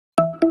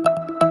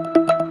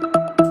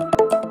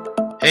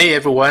Hey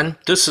everyone,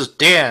 this is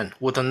Dan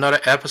with another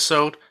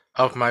episode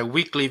of my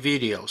weekly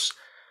videos.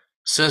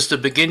 Since the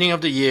beginning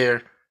of the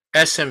year,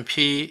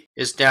 S&P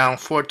is down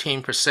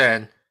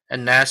 14%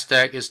 and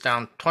Nasdaq is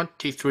down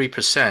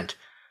 23%.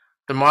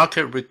 The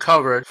market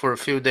recovered for a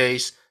few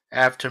days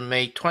after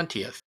May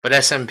 20th, but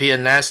S&P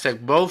and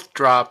Nasdaq both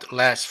dropped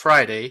last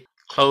Friday,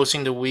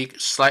 closing the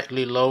week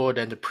slightly lower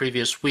than the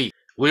previous week.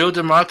 Will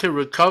the market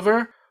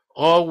recover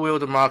or will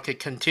the market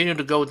continue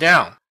to go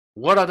down?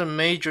 What are the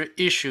major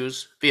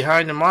issues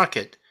behind the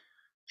market?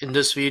 In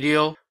this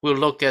video, we'll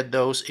look at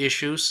those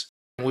issues.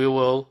 We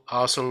will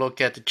also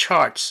look at the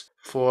charts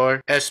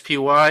for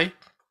SPY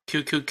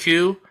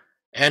QQQ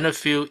and a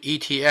few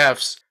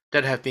ETFs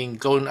that have been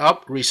going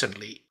up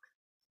recently.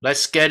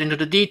 Let's get into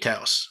the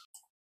details.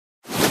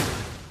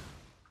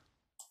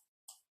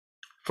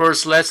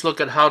 First, let's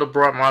look at how the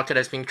broad market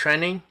has been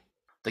trending.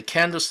 The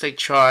candlestick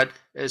chart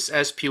is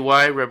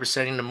SPY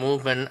representing the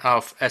movement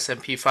of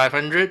S&P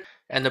 500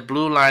 and the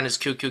blue line is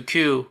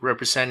QQQ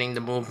representing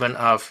the movement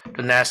of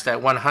the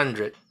Nasdaq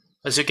 100.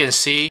 As you can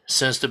see,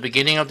 since the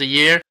beginning of the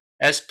year,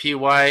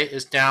 SPY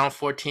is down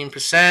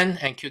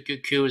 14% and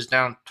QQQ is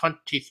down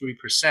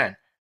 23%.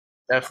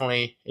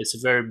 Definitely, it's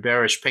a very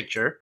bearish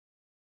picture.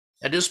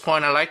 At this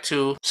point, I'd like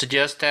to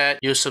suggest that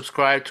you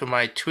subscribe to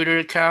my Twitter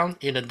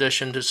account in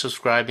addition to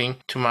subscribing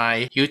to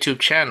my YouTube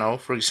channel.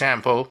 For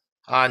example,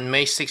 on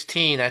May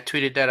 16, I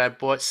tweeted that I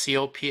bought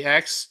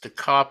COPX, the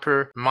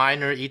copper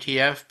miner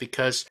ETF,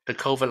 because the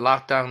COVID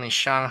lockdown in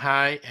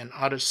Shanghai and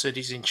other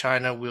cities in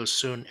China will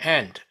soon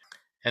end.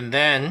 And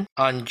then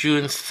on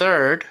June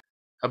 3rd,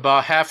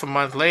 about half a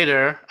month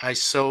later, I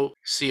sold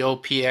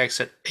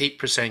COPX at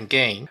 8%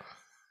 gain.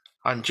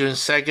 On June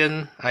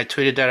 2nd, I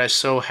tweeted that I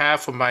sold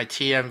half of my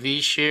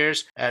TMV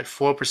shares at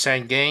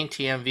 4% gain.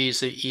 TMV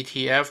is an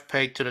ETF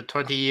pegged to the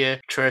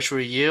 20-year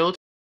Treasury yield.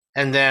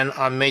 And then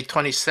on May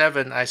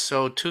 27th, I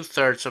sold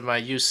 2/3 of my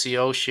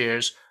UCO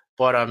shares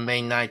bought on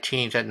May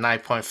 19th at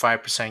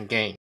 9.5%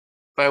 gain.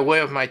 By way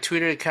of my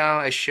Twitter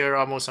account, I share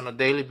almost on a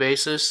daily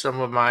basis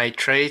some of my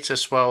trades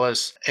as well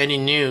as any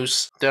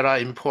news that are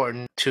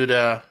important to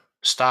the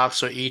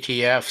stocks or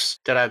ETFs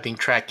that I've been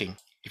tracking.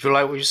 If you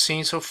like what you've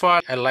seen so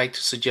far, I'd like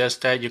to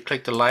suggest that you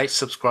click the like,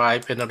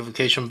 subscribe, and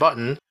notification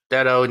button.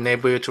 That'll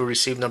enable you to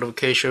receive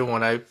notification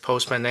when I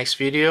post my next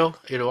video.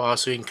 It'll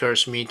also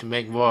encourage me to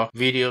make more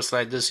videos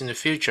like this in the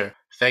future.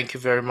 Thank you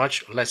very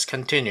much. Let's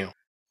continue.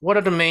 What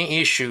are the main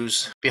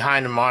issues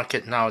behind the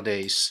market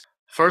nowadays?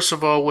 First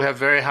of all, we have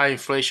very high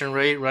inflation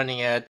rate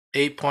running at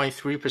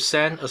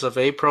 8.3% as of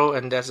April,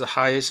 and that's the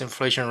highest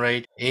inflation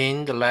rate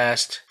in the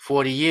last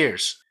 40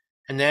 years.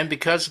 And then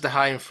because of the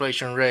high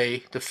inflation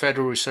rate, the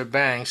Federal Reserve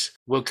banks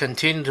will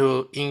continue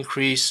to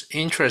increase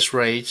interest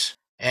rates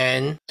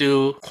and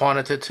do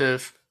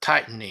quantitative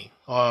tightening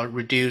or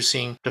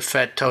reducing the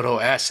Fed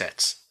total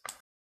assets.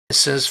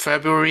 Since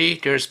February,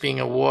 there's been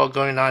a war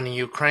going on in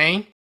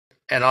Ukraine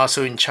and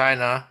also in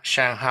China.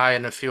 Shanghai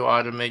and a few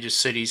other major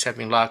cities have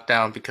been locked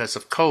down because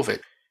of COVID.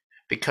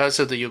 Because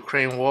of the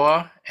Ukraine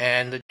war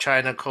and the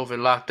China COVID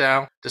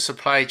lockdown, the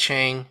supply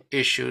chain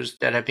issues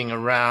that have been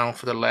around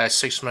for the last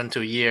 6 months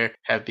to a year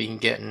have been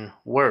getting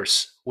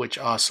worse, which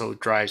also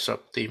drives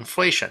up the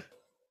inflation.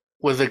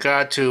 With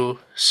regard to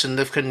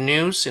significant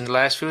news in the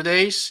last few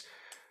days,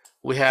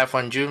 we have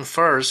on June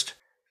 1st,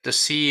 the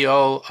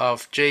CEO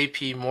of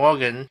JP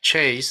Morgan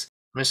Chase,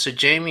 Mr.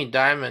 Jamie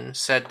Dimon,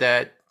 said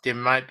that there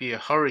might be a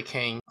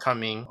hurricane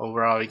coming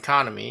over our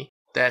economy.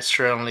 That's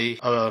certainly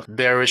a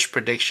bearish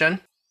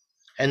prediction.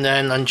 And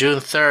then on June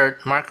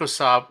 3rd,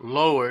 Microsoft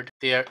lowered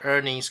their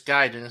earnings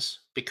guidance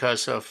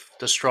because of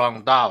the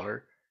strong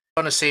dollar.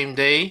 On the same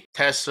day,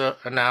 Tesla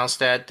announced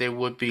that they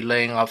would be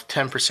laying off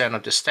 10%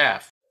 of the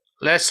staff.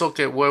 Let's look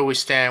at where we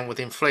stand with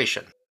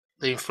inflation.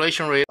 The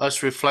inflation rate,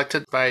 as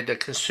reflected by the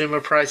Consumer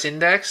Price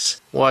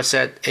Index, was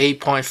at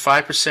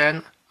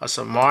 8.5% as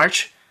of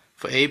March.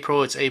 For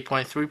April, it's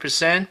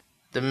 8.3%.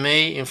 The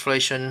May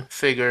inflation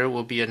figure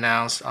will be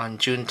announced on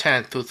June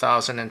 10th,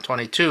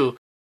 2022,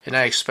 and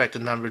I expect the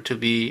number to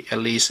be at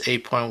least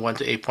 8.1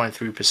 to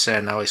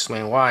 8.3%. I'll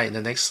explain why in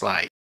the next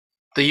slide.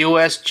 The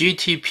US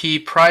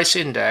GDP Price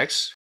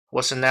Index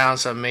was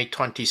announced on May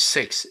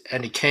 26th,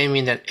 and it came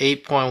in at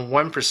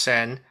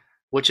 8.1%,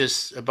 which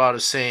is about the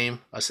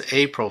same as the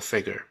April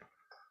figure.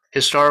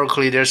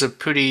 Historically, there's a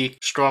pretty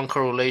strong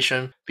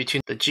correlation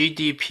between the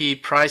GDP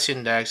price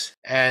index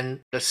and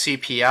the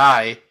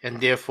CPI,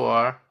 and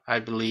therefore, I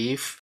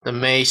believe the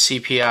May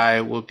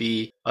CPI will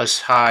be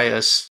as high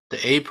as the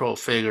April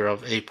figure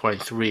of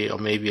 8.3 or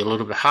maybe a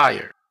little bit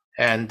higher.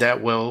 And that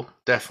will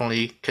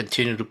definitely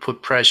continue to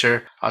put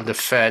pressure on the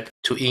Fed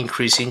to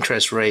increase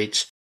interest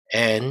rates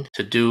and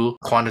to do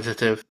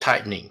quantitative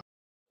tightening.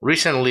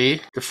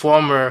 Recently, the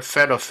former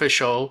Fed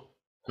official,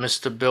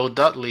 Mr. Bill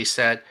Dudley,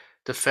 said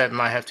the Fed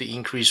might have to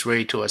increase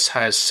rate to as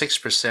high as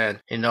 6%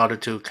 in order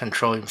to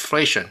control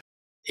inflation.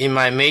 In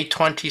my May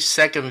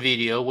 22nd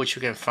video, which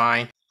you can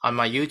find on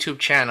my YouTube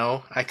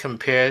channel, I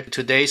compared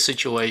today's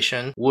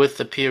situation with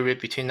the period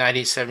between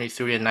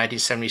 1973 and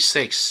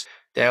 1976.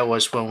 That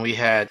was when we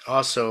had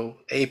also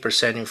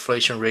 8%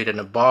 inflation rate and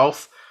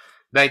above.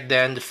 Back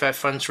then, the Fed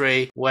funds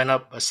rate went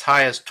up as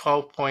high as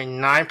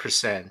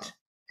 12.9%,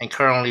 and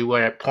currently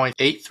we're at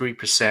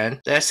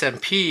 0.83%. The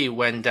S&P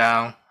went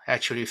down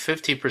actually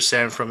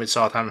 50% from its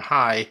all-time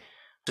high.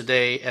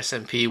 Today,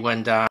 S&P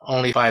went down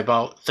only by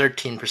about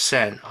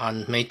 13%.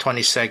 On May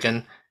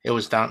 22nd, it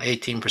was down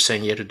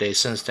 18% year to date.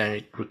 Since then,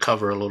 it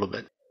recovered a little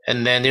bit.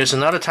 And then there's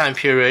another time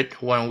period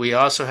when we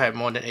also had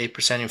more than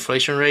 8%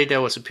 inflation rate.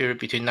 That was a period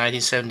between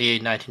 1978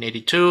 and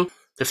 1982.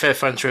 The Fed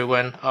funds rate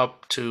went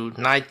up to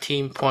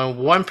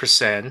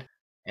 19.1%,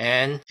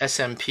 and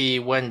S&P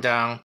went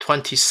down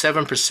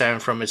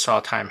 27% from its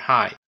all-time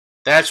high.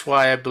 That's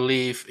why I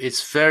believe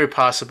it's very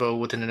possible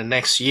within the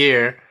next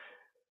year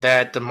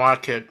that the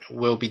market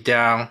will be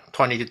down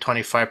 20 to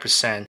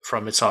 25%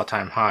 from its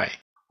all-time high.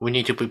 We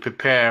need to be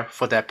prepared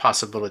for that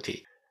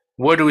possibility.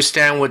 Where do we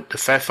stand with the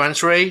Fed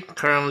funds rate?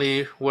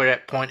 Currently, we're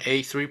at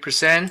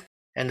 0.83%,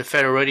 and the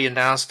Fed already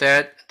announced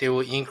that they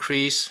will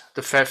increase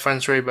the Fed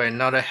funds rate by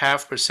another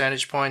half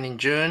percentage point in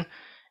June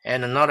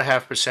and another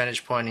half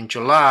percentage point in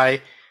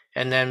July.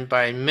 And then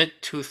by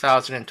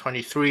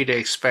mid-2023, they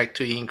expect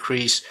to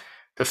increase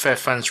the Fed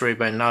funds rate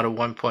by another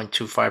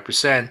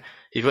 1.25%.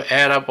 If you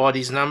add up all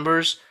these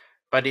numbers,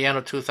 by the end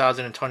of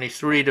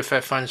 2023, the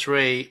Fed funds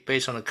rate,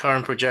 based on the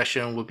current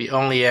projection, will be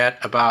only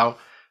at about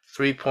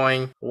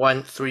 3.1,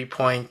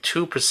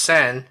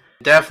 3.2%.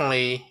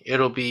 Definitely,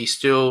 it'll be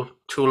still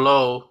too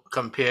low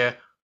compared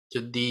to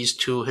these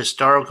two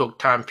historical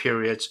time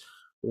periods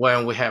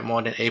when we had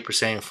more than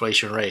 8%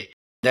 inflation rate.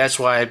 That's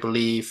why I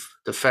believe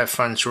the Fed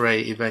funds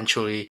rate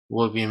eventually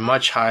will be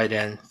much higher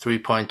than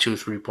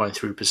 3.2,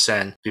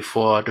 3.3%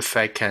 before the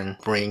Fed can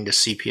bring the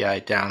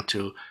CPI down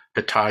to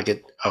the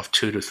target of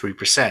 2 to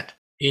 3%.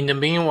 In the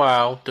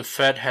meanwhile, the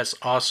Fed has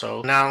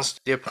also announced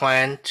their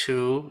plan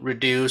to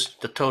reduce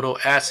the total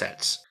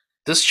assets.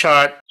 This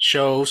chart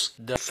shows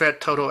the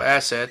Fed total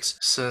assets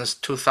since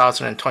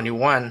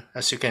 2021.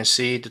 As you can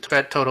see, the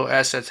Fed total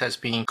assets has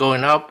been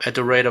going up at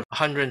the rate of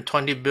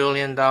 $120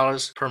 billion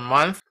per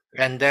month,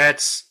 and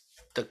that's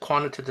the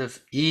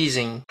quantitative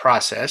easing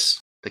process,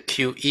 the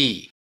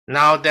QE.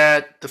 Now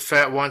that the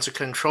Fed wants to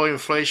control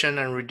inflation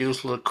and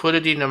reduce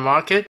liquidity in the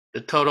market,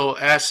 the total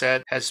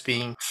asset has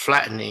been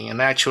flattening,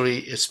 and actually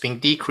it's been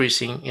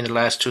decreasing in the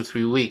last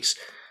 2-3 weeks.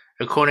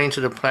 According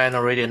to the plan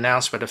already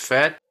announced by the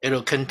Fed,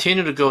 it'll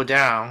continue to go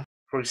down.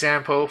 For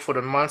example, for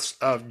the months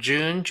of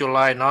June,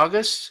 July, and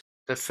August,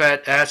 the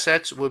Fed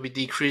assets will be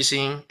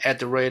decreasing at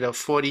the rate of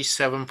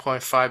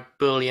 $47.5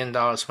 billion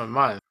per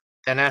month.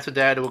 Then after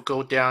that, it will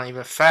go down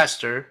even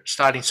faster.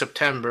 Starting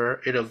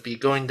September, it'll be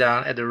going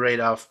down at the rate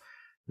of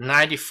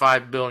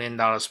 $95 billion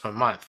per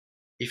month.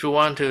 If you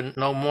want to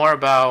know more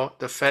about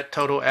the Fed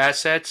total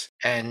assets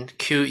and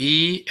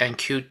QE and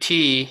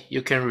QT,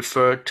 you can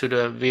refer to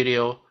the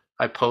video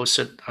I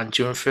posted on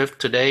June 5th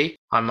today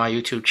on my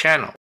YouTube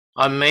channel.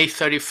 On May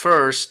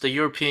 31st, the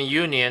European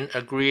Union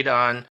agreed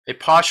on a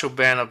partial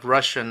ban of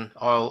Russian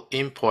oil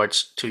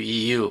imports to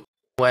EU.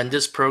 When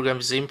this program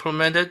is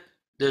implemented,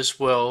 this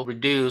will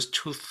reduce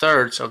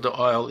 2/3 of the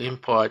oil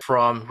import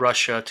from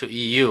Russia to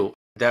EU.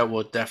 That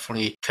will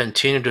definitely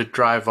continue to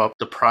drive up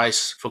the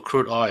price for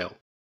crude oil.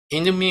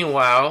 In the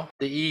meanwhile,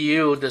 the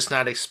EU does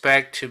not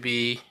expect to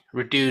be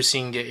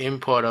reducing the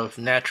import of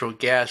natural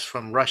gas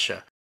from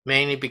Russia,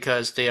 mainly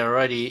because they are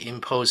already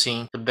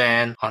imposing the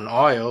ban on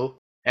oil,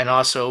 and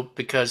also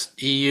because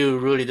EU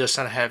really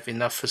doesn't have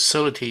enough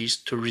facilities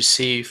to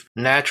receive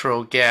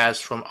natural gas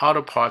from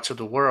other parts of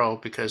the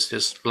world because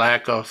there's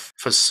lack of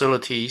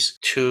facilities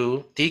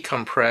to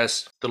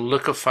decompress the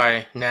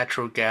liquefied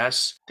natural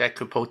gas that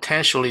could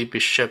potentially be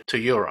shipped to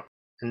Europe.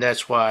 And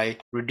that's why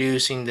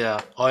reducing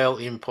the oil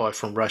import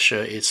from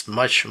Russia is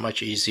much,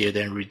 much easier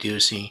than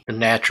reducing the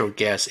natural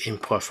gas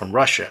import from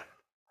Russia.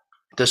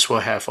 This will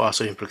have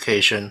also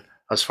implication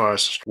as far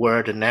as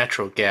where the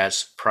natural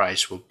gas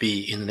price will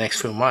be in the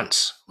next few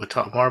months. We'll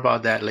talk more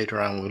about that later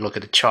on when we look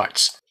at the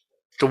charts.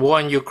 The war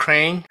in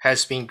Ukraine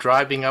has been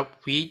driving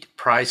up wheat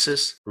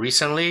prices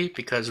recently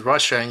because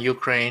Russia and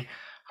Ukraine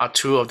are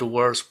two of the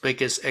world's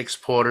biggest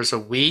exporters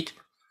of wheat.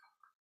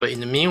 But in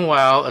the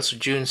meanwhile, as of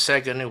June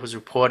 2nd, it was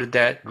reported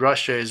that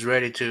Russia is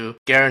ready to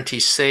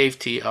guarantee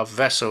safety of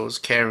vessels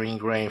carrying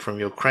grain from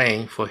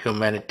Ukraine for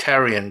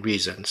humanitarian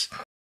reasons.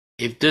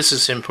 If this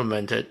is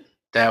implemented,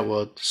 that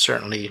will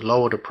certainly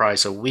lower the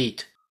price of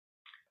wheat.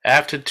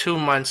 After 2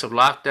 months of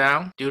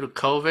lockdown due to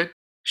COVID,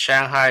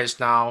 Shanghai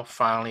is now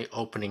finally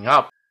opening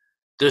up.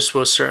 This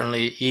will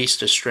certainly ease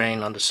the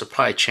strain on the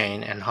supply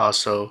chain and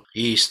also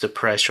ease the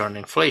pressure on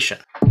inflation.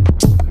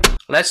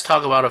 Let's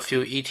talk about a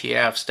few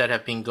ETFs that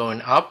have been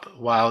going up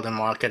while the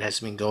market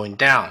has been going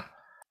down.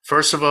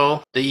 First of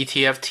all, the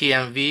ETF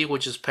TMV,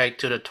 which is pegged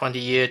to the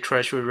 20-year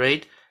Treasury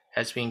rate,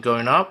 has been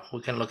going up.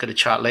 We can look at the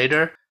chart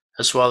later.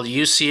 As well as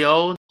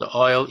UCO, the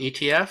oil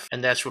ETF,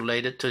 and that's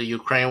related to the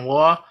Ukraine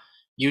war.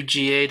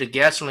 UGA, the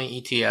gasoline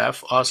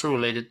ETF, also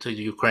related to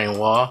the Ukraine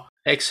war.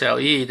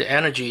 XLE, the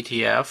energy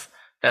ETF,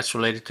 that's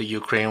related to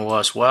Ukraine war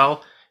as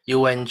well.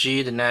 UNG,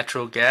 the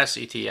natural gas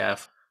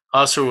ETF,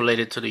 also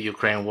related to the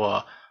Ukraine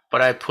war.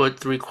 But I put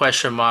 3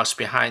 question marks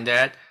behind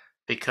that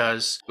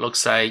because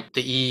looks like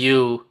the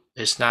EU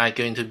is not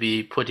going to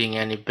be putting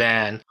any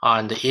ban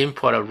on the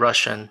import of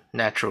Russian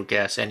natural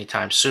gas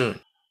anytime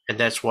soon. And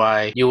that's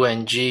why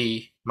UNG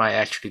might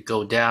actually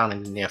go down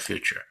in the near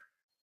future.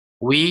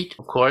 Wheat,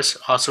 of course,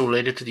 also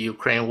related to the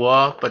Ukraine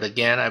war, but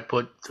again, I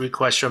put 3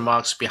 question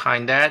marks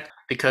behind that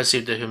because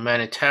if the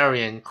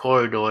humanitarian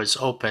corridor is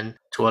open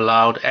to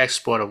allow the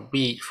export of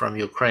wheat from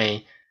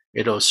Ukraine,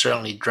 it'll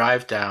certainly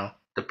drive down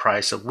the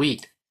price of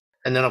wheat.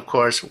 And then, of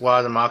course,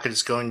 while the market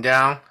is going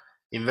down,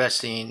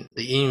 investing in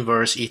the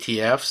inverse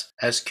ETFs,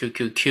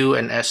 SQQQ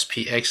and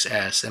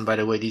SPXS. And by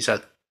the way, these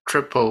are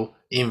triple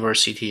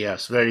inverse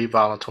ETFs, very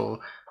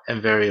volatile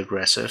and very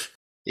aggressive.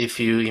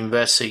 If you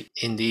invest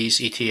in these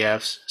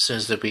ETFs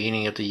since the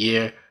beginning of the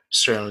year,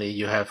 certainly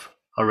you have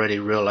already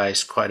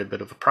realized quite a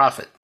bit of a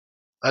profit.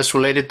 As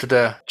related to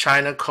the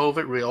China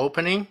COVID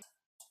reopening,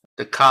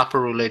 the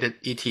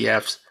copper-related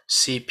ETFs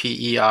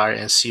CPER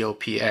and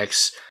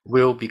COPX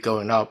will be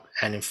going up,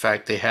 and in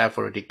fact, they have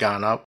already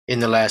gone up in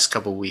the last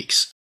couple of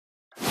weeks.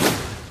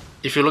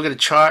 If you look at the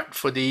chart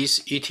for these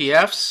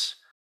ETFs,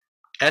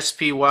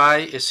 SPY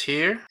is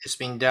here. It's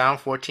been down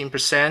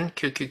 14%.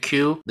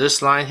 QQQ,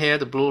 this line here,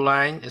 the blue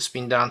line, it's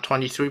been down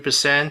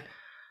 23%.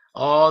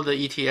 All the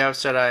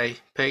ETFs that I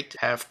picked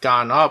have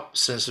gone up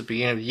since the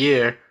beginning of the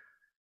year,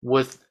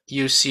 with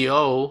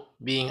UCO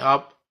being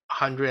up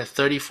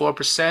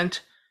 134%,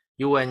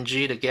 UNG,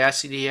 the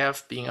gas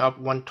ETF, being up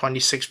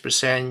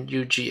 126%,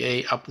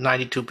 UGA up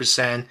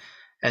 92%,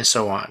 and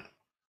so on.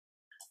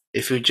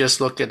 If you just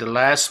look at the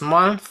last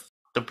month,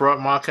 the broad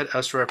market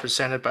as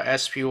represented by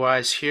SPY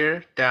is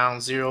here, down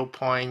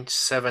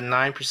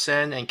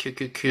 0.79%, and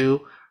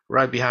QQQ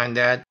right behind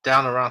that,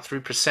 down around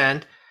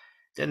 3%.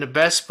 Then the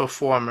best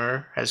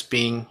performer has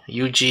been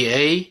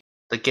UGA,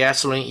 the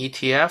gasoline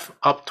ETF,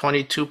 up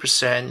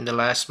 22% in the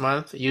last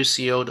month,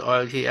 UCO, the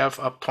oil ETF,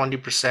 up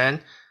 20%,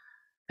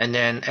 and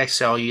then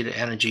XLE, the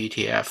energy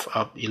ETF,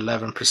 up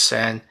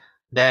 11%.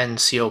 Then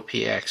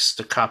COPX,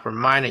 the copper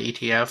miner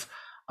ETF,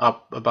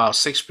 up about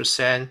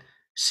 6%.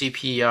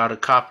 CPER, the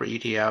copper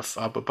ETF,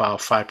 up about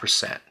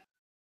 5%.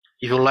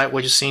 If you like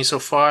what you've seen so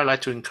far, I'd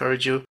like to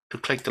encourage you to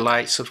click the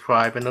like,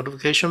 subscribe, and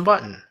notification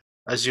button.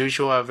 As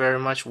usual, I very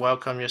much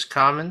welcome your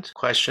comments,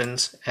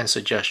 questions, and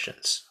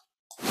suggestions.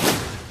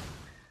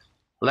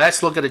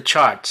 Let's look at the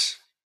charts.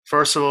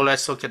 First of all,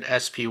 let's look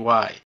at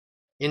SPY.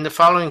 In the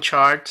following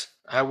chart,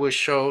 I will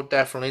show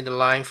definitely the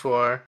line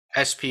for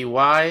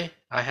SPY.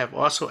 I have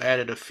also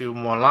added a few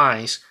more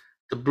lines.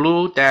 The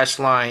blue dashed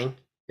line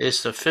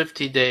is the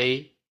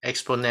 50-day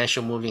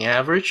exponential moving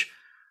average.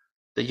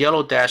 The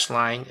yellow dashed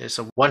line is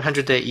a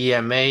 100-day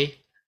EMA.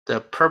 The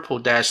purple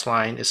dashed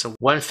line is a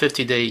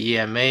 150-day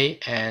EMA,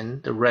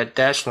 and the red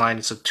dashed line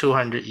is a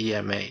 200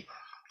 EMA.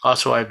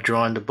 Also, I've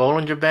drawn the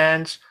Bollinger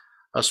Bands,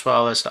 as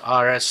well as the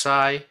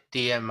RSI,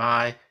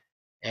 DMI,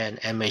 and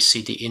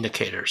MACD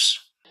indicators.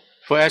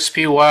 For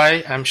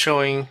SPY, I'm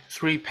showing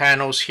 3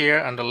 panels here.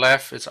 On the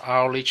left is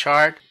hourly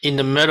chart. In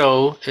the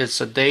middle is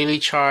a daily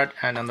chart,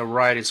 and on the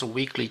right is a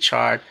weekly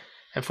chart.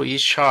 And for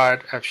each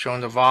chart, I've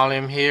shown the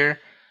volume here,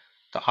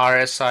 the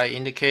RSI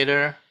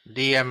indicator,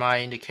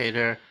 DMI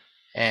indicator,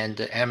 and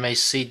the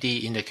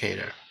MACD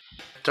indicator.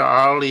 The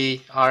hourly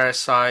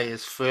RSI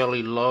is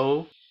fairly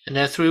low. And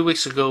then 3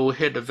 weeks ago, we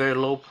hit a very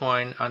low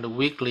point on the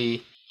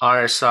weekly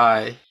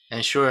RSI.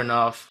 And sure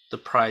enough, the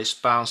price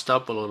bounced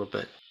up a little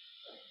bit.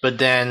 But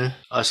then,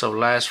 as of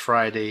last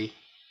Friday,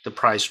 the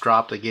price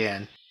dropped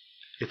again.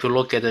 If you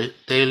look at the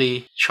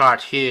daily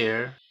chart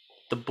here,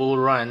 the bull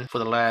run for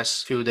the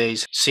last few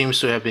days seems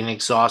to have been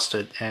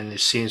exhausted, and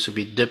it seems to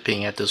be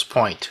dipping at this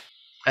point.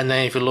 And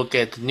then if you look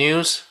at the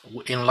news,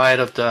 in light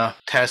of the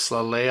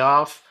Tesla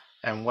layoff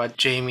and what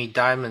Jamie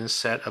Dimon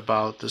said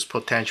about this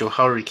potential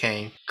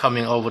hurricane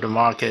coming over the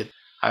market,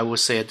 I would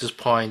say at this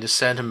point the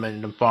sentiment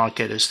in the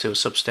market is still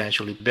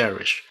substantially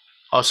bearish.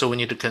 Also, we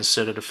need to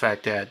consider the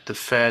fact that the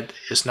Fed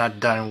is not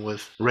done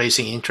with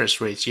raising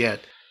interest rates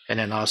yet, and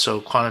then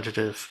also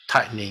quantitative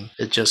tightening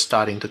is just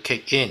starting to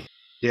kick in.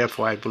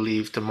 Therefore, I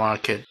believe the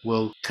market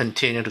will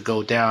continue to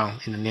go down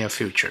in the near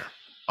future.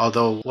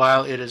 Although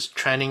while it is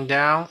trending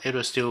down, it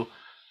will still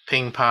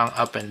ping pong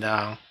up and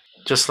down,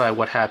 just like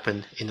what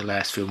happened in the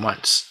last few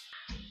months.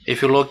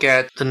 If you look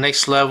at the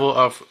next level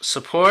of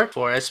support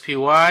for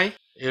SPY,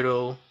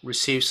 it'll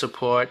receive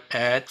support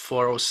at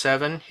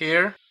 407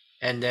 here.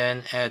 And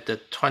then at the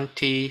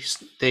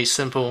 20-day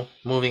simple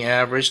moving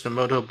average, the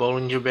middle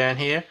Bollinger Band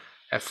here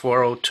at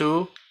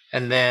 402.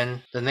 And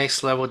then the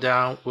next level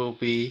down will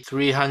be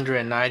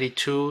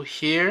 392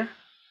 here,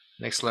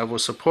 next level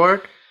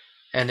support.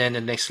 And then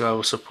the next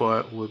level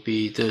support will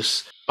be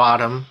this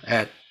bottom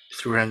at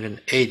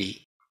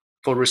 380.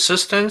 For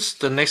resistance,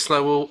 the next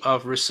level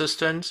of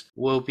resistance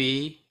will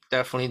be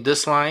definitely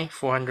this line,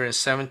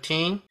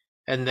 417.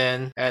 And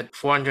then at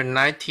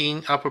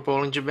 419 upper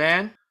Bollinger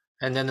Band.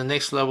 And then the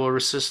next level of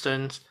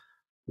resistance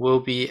will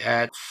be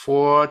at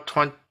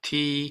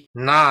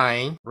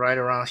 429, right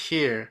around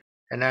here.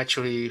 And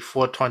actually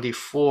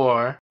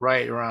 424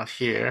 right around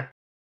here,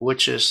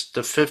 which is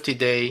the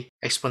 50-day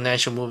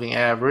exponential moving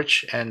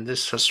average, and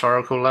this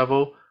historical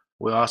level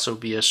will also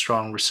be a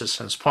strong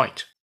resistance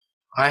point.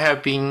 I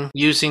have been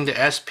using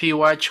the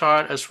SPY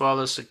chart as well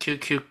as the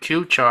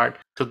QQQ chart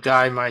to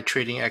guide my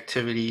trading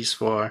activities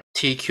for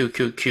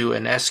TQQQ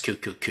and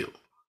SQQQ.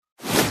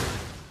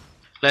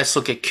 Let's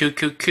look at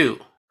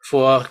QQQ.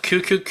 For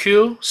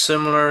QQQ,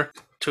 similar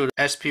to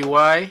the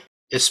SPY,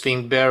 it's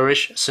been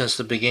bearish since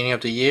the beginning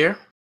of the year,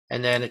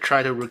 and then it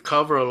tried to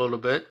recover a little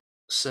bit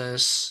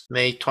since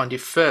May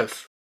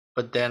 25th,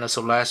 but then as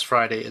of last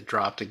Friday, it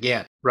dropped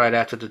again, right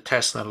after the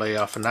Tesla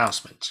layoff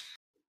announcement.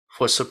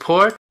 For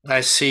support,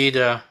 I see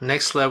the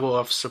next level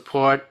of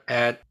support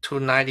at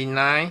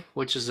 299,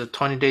 which is the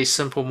 20-day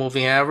simple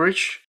moving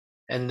average.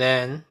 And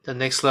then the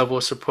next level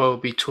of support will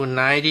be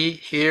 290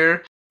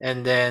 here.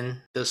 And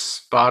then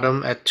this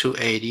bottom at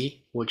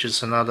 280, which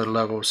is another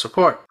level of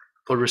support.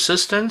 For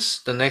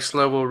resistance, the next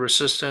level of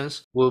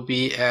resistance will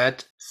be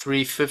at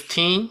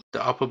 315,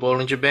 the upper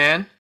Bollinger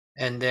Band.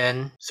 And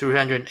then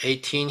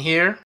 318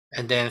 here.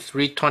 And then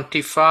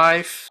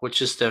 325,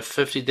 which is the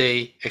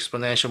 50-day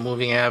exponential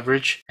moving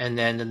average. And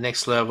then the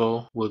next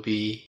level will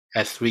be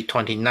at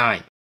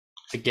 329.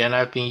 Again,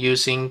 I've been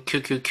using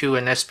QQQ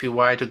and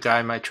SPY to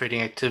guide my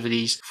trading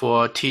activities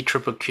for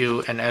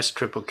TQQQ and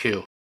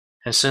SQQQ.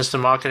 And since the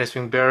market has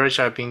been bearish,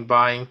 I've been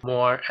buying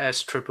more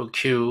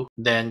SQQQ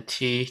than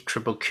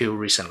TQQQ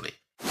recently.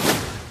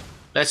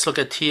 Let's look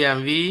at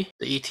TMV,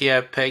 the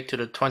ETF pegged to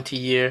the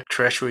 20-year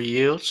Treasury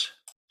yields.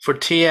 For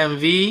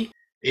TMV,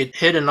 it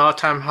hit an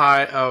all-time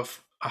high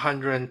of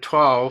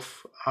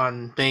 112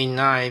 on May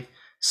 9th.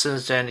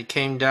 Since then, it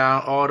came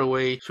down all the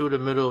way through the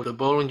middle of the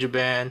Bollinger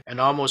Band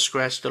and almost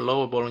scratched the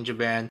lower Bollinger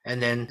Band,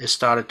 and then it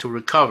started to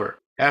recover.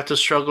 After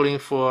struggling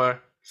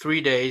for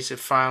 3 days, it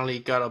finally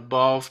got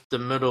above the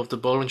middle of the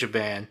Bollinger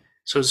Band.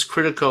 So it's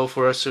critical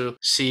for us to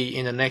see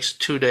in the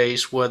next 2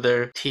 days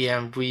whether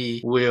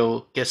TMV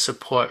will get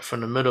support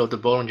from the middle of the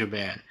Bollinger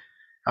Band.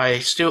 I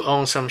still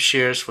own some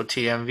shares for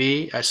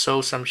TMV. I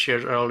sold some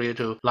shares earlier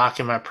to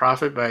lock in my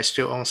profit, but I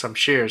still own some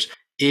shares.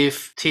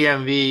 If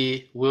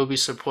TMV will be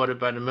supported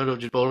by the middle of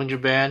the Bollinger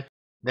Band,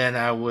 then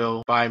I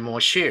will buy more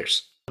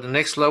shares. The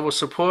next level of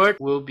support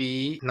will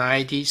be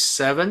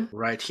 97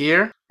 right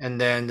here.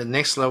 And then the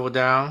next level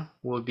down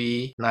will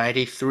be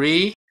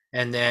 93.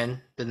 And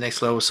then the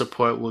next level of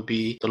support will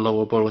be the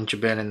lower Bollinger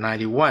Band at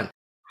 91.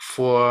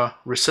 For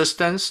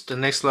resistance, the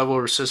next level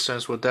of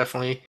resistance will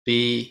definitely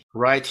be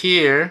right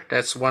here.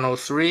 That's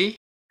 103,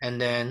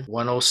 and then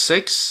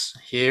 106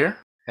 here,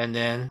 and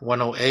then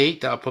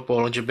 108, the upper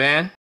Bollinger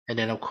Band, and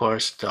then of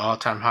course the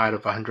all-time high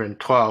of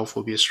 112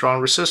 will be a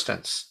strong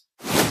resistance.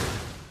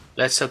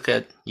 Let's look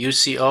at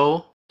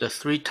UCO, the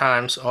 3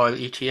 times oil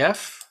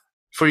ETF.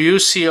 For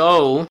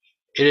UCO,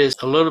 it is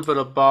a little bit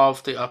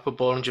above the upper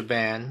Bollinger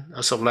Band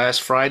as of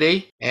last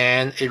Friday,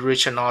 and it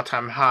reached an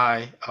all-time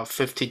high of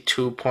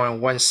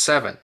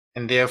 52.17.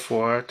 And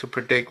therefore, to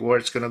predict where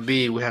it's going to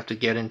be, we have to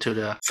get into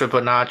the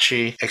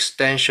Fibonacci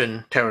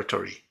extension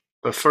territory.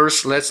 But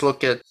first, let's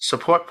look at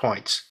support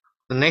points.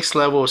 The next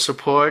level of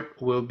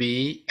support will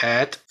be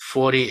at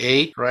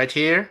 48 right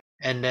here.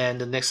 And then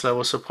the next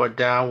level of support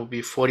down will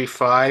be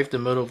 45, the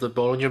middle of the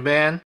Bollinger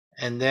Band.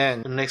 And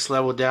then the next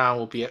level down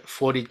will be at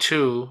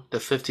 42, the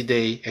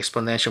 50-day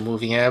exponential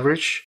moving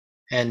average.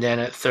 And then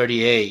at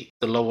 38,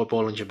 the lower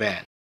Bollinger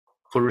Band.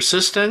 For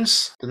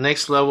resistance, the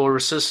next level of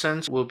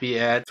resistance will be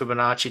at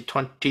Fibonacci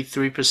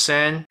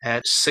 23%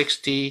 at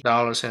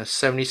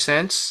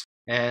 $60.70.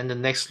 And the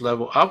next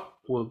level up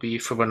will be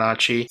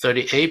Fibonacci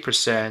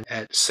 38%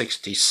 at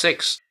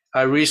 66.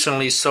 I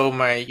recently sold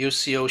my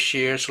UCO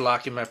shares to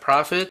lock in my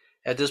profit.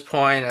 At this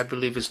point, I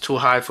believe it's too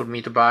high for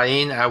me to buy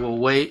in. I will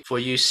wait for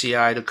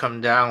UCI to come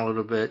down a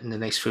little bit in the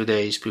next few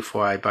days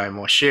before I buy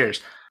more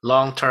shares.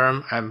 Long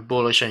term, I'm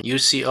bullish on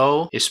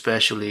UCO,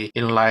 especially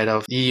in light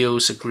of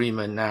EU's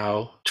agreement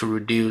now to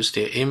reduce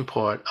their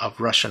import of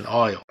Russian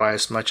oil by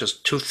as much as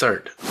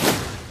 2/3.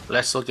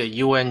 Let's look at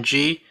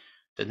UNG,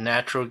 the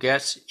natural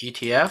gas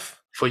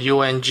ETF. For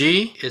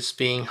UNG, it's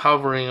been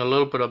hovering a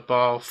little bit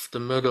above the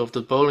middle of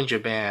the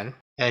Bollinger Band.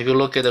 And if you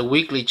look at the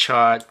weekly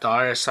chart, the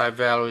RSI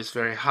value is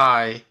very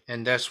high,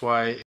 and that's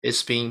why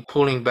it's been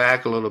pulling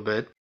back a little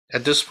bit.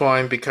 At this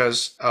point,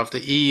 because of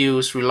the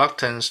EU's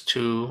reluctance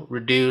to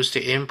reduce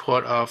the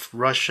import of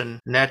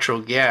Russian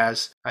natural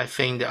gas, I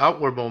think the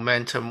upward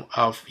momentum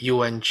of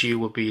UNG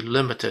will be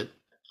limited.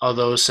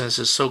 Although since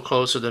it's so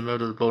close to the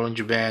middle of the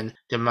Bollinger Band,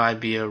 there might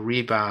be a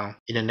rebound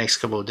in the next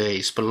couple of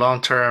days. But long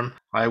term,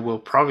 I will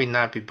probably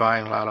not be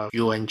buying a lot of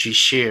UNG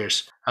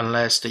shares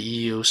unless the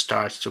EU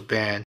starts to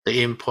ban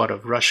the import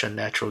of Russian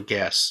natural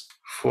gas.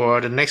 For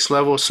the next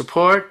level of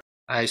support,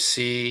 I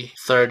see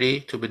 30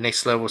 to be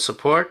next level of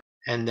support.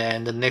 And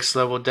then the next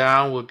level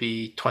down will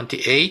be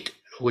 28,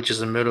 which is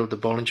the middle of the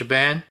Bollinger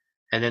Band.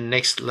 And then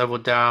next level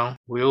down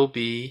will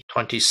be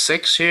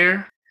 26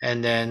 here.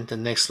 And then the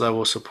next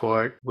level of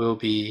support will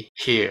be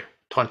here,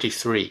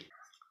 23.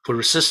 For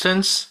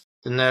resistance,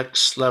 the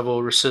next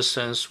level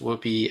resistance will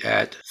be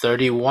at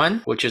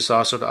 31, which is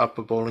also the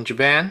upper Bollinger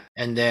Band.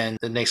 And then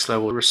the next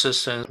level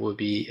resistance will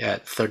be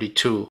at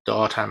 32, the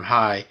all-time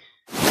high.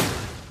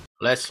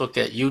 Let's look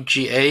at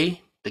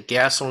UGA, the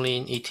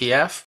gasoline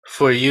ETF.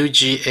 For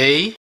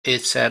UGA,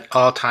 it's at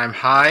all-time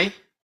high,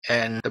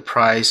 and the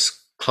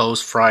price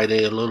closed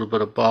Friday a little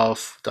bit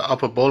above the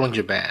upper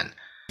Bollinger Band.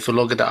 If you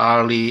look at the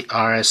hourly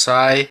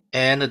RSI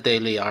and the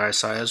daily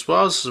RSI as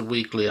well as the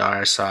weekly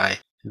RSI,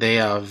 they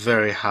are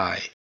very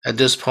high. At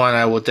this point,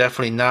 I will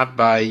definitely not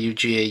buy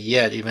UGA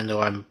yet, even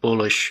though I'm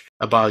bullish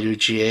about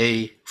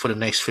UGA for the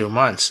next few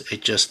months.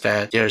 It's just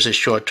that there's a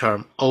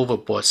short-term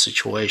overbought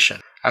situation.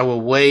 I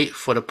will wait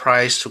for the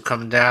price to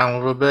come down a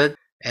little bit,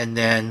 and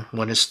then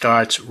when it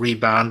starts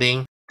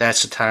rebounding,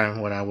 that's the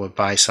time when I will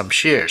buy some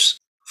shares.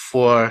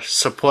 For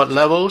support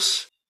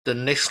levels, the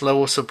next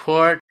level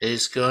support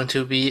is going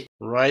to be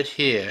right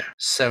here,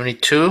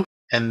 72,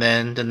 and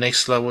then the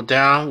next level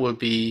down will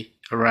be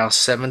around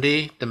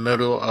 70, the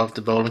middle of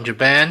the Bollinger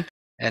Band,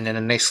 and then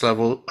the next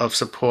level of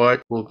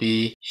support will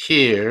be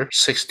here,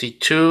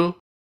 62,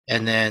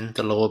 and then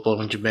the lower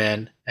Bollinger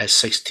Band at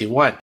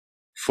 61.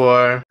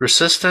 For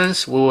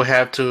resistance, we will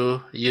have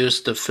to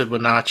use the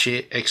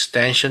Fibonacci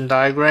extension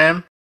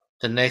diagram.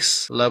 The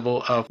next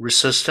level of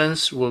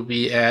resistance will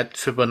be at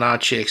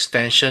Fibonacci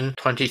extension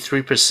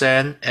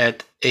 23%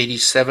 at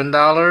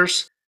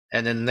 $87,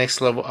 and then the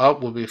next level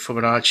up will be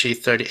Fibonacci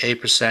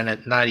 38%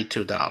 at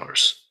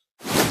 $92.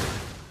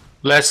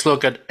 Let's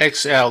look at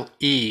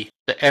XLE,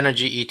 the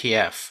energy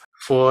ETF.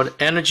 For the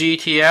energy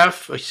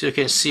ETF, as you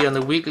can see on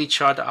the weekly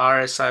chart, the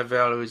RSI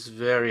value is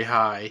very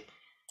high.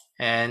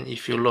 And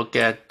if you look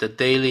at the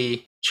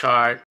daily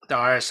chart, the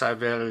RSI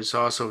value is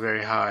also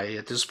very high.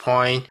 At this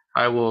point,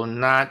 I will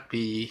not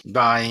be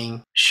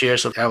buying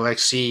shares of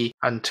LXE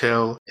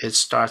until it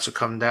starts to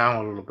come down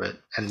a little bit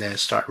and then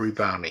start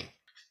rebounding.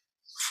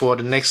 For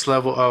the next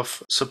level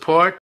of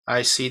support,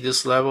 I see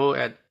this level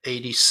at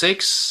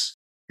 86.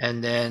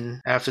 And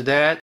then after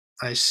that,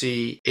 I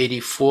see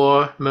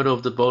 84, middle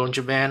of the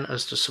Bollinger Band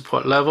as the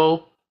support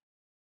level.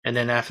 And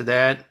then after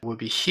that will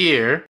be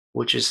here,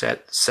 which is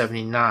at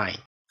 79.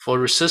 For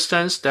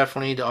resistance,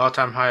 definitely the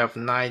all-time high of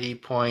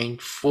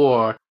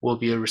 90.4 will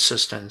be a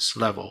resistance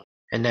level.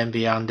 And then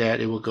beyond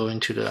that, it will go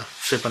into the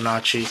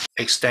Fibonacci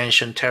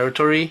extension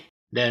territory.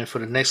 Then for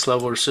the next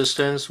level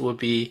resistance will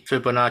be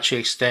Fibonacci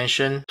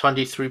extension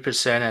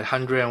 23% at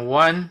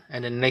 101.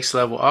 And the next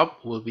level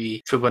up will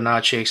be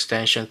Fibonacci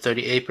extension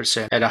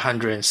 38% at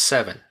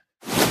 107.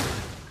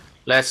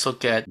 Let's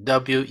look at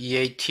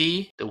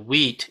WEAT, the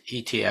wheat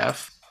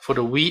ETF. For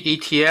the wheat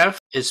ETF,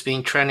 it's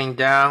been trending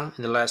down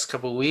in the last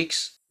couple of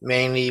weeks,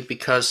 mainly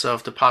because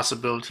of the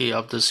possibility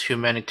of this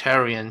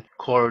humanitarian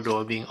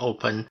corridor being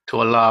open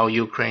to allow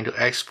Ukraine to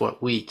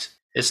export wheat.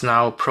 It's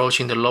now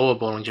approaching the lower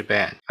Bollinger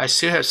Band. I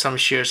still have some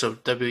shares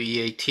of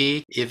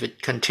WEAT. If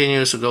it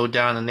continues to go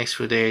down in the next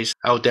few days,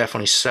 I'll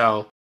definitely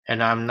sell,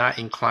 and I'm not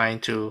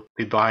inclined to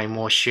be buying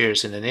more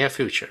shares in the near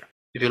future.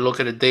 If you look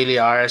at the daily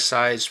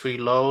RSI, it's pretty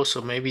low,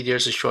 so maybe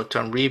there's a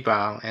short-term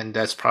rebound, and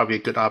that's probably a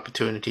good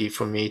opportunity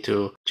for me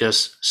to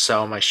just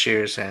sell my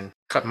shares and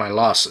cut my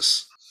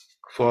losses.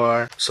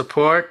 For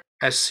support,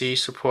 I see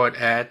support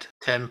at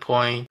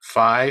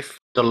 10.5,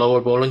 the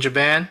lower Bollinger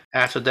Band.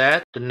 After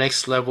that, the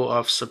next level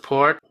of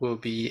support will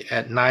be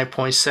at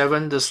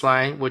 9.7, this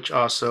line, which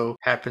also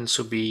happens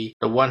to be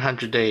the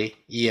 100-day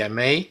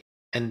EMA.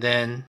 And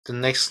then the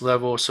next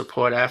level of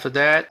support after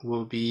that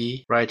will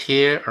be right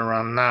here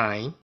around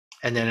 9.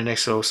 And then the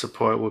next level of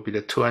support will be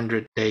the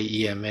 200-day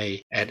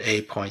EMA at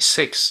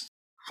 8.6.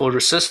 For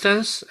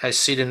resistance, I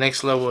see the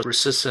next level of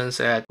resistance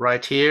at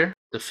right here,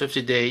 the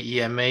 50-day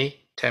EMA,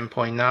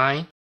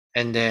 10.9.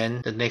 And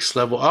then the next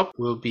level up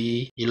will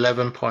be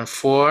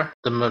 11.4,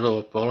 the middle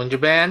of Bollinger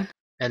Band.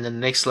 And the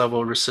next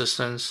level of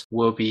resistance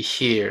will be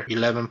here,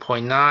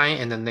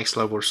 11.9. And the next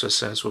level of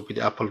resistance will be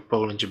the upper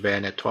Bollinger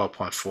Band at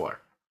 12.4.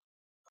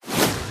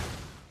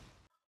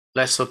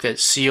 Let's look at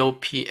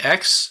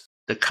COPX,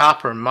 the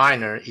copper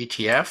miner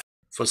ETF.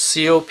 For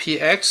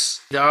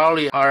COPX, the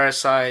hourly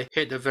RSI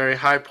hit a very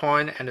high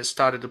point and it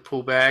started to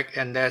pull back,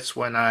 and that's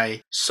when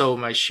I sold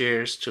my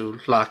shares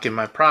to lock in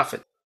my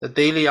profit. The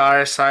daily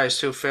RSI is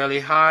still fairly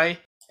high,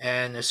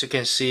 and as you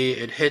can see,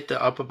 it hit the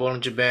upper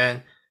Bollinger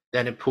Band,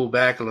 then it pulled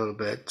back a little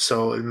bit.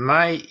 So it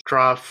might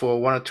drop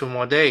for 1 or 2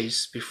 more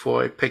days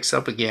before it picks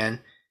up again,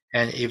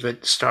 and if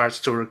it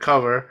starts to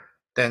recover,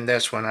 then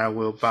that's when I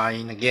will buy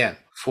in again.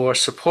 For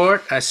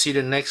support, I see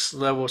the next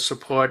level of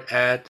support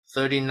at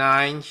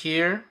 39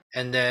 here,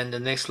 and then the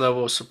next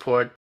level of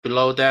support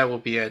below that will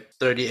be at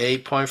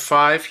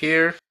 38.5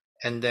 here,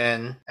 and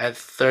then at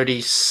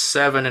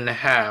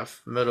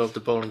 37.5, middle of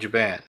the Bollinger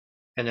Band.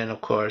 And then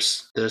of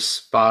course,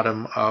 this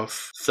bottom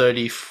of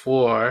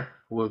 34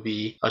 will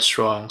be a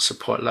strong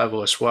support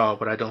level as well,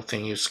 but I don't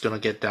think it's going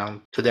to get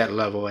down to that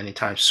level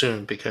anytime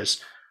soon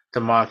because the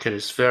market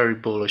is very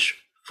bullish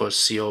for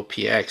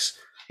COPX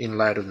in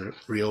light of the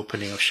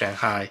reopening of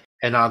Shanghai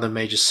and other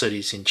major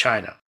cities in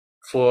China.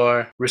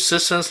 For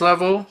resistance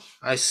level,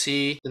 I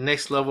see the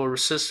next level of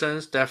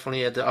resistance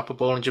definitely at the upper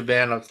Bollinger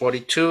Band of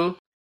 42,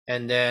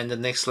 and then the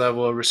next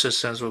level of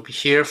resistance will be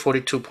here,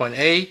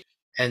 42.8,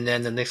 and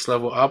then the next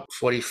level up,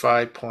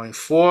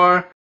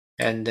 45.4,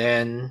 And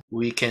then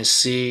we can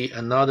see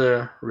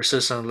another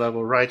resistance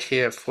level right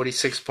here at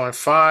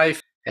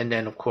 46.5. And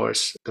then, of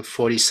course, the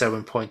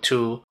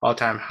 47.2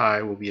 all-time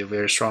high will be a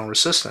very strong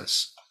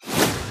resistance.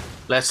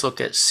 Let's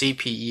look at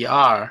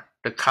CPER,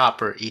 the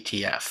copper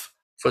ETF.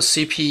 For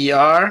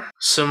CPER,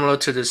 similar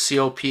to the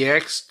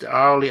COPX, the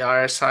hourly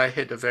RSI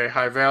hit a very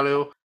high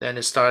value. Then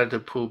it started to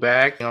pull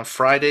back on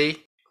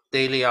Friday.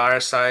 Daily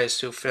RSI is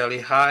still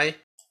fairly high.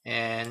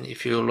 And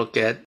if you look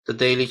at the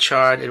daily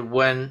chart, it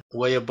went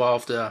way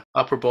above the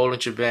upper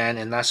Bollinger Band.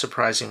 And not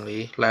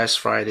surprisingly, last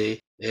Friday,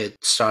 it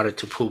started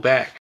to pull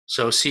back.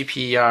 So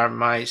CPER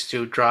might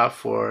still drop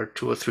for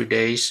 2 or 3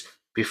 days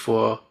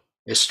before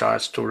it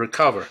starts to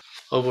recover.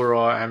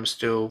 Overall, I'm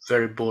still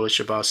very bullish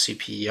about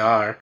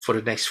CPER for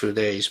the next few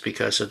days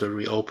because of the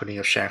reopening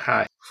of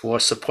Shanghai. For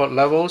support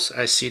levels,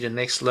 I see the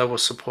next level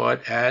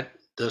support at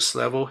this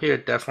level here,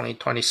 definitely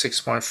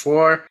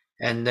 26.4.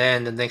 And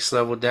then the next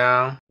level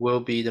down will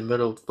be the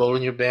middle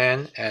Bollinger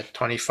Band at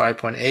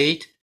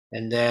 25.8.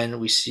 And then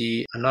we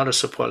see another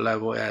support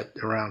level at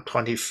around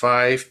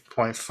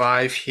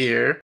 25.5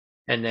 here.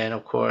 And then,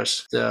 of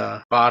course,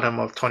 the bottom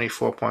of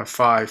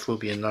 24.5 will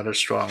be another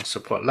strong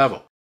support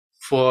level.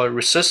 For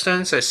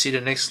resistance, I see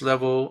the next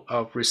level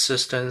of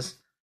resistance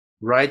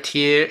right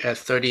here at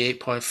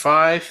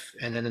 38.5,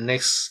 and then the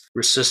next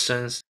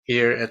resistance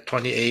here at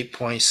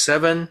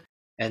 28.7,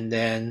 and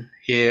then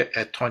here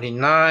at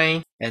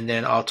 29, and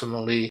then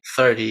ultimately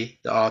 30,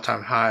 the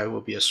all-time high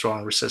will be a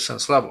strong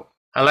resistance level.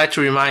 I'd like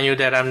to remind you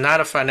that I'm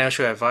not a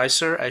financial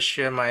advisor. I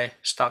share my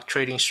stock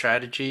trading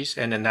strategies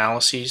and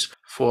analyses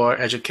for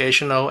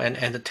educational and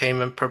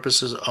entertainment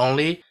purposes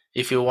only.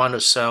 If you want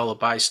to sell or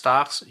buy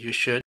stocks, you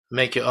should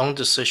make your own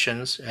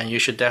decisions, and you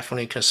should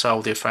definitely consult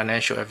with your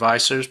financial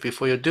advisors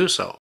before you do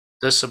so.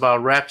 This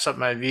about wraps up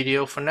my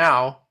video for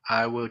now.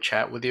 I will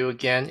chat with you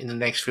again in the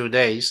next few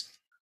days.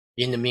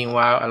 In the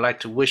meanwhile, I'd like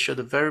to wish you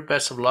the very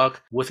best of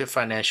luck with your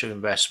financial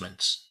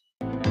investments.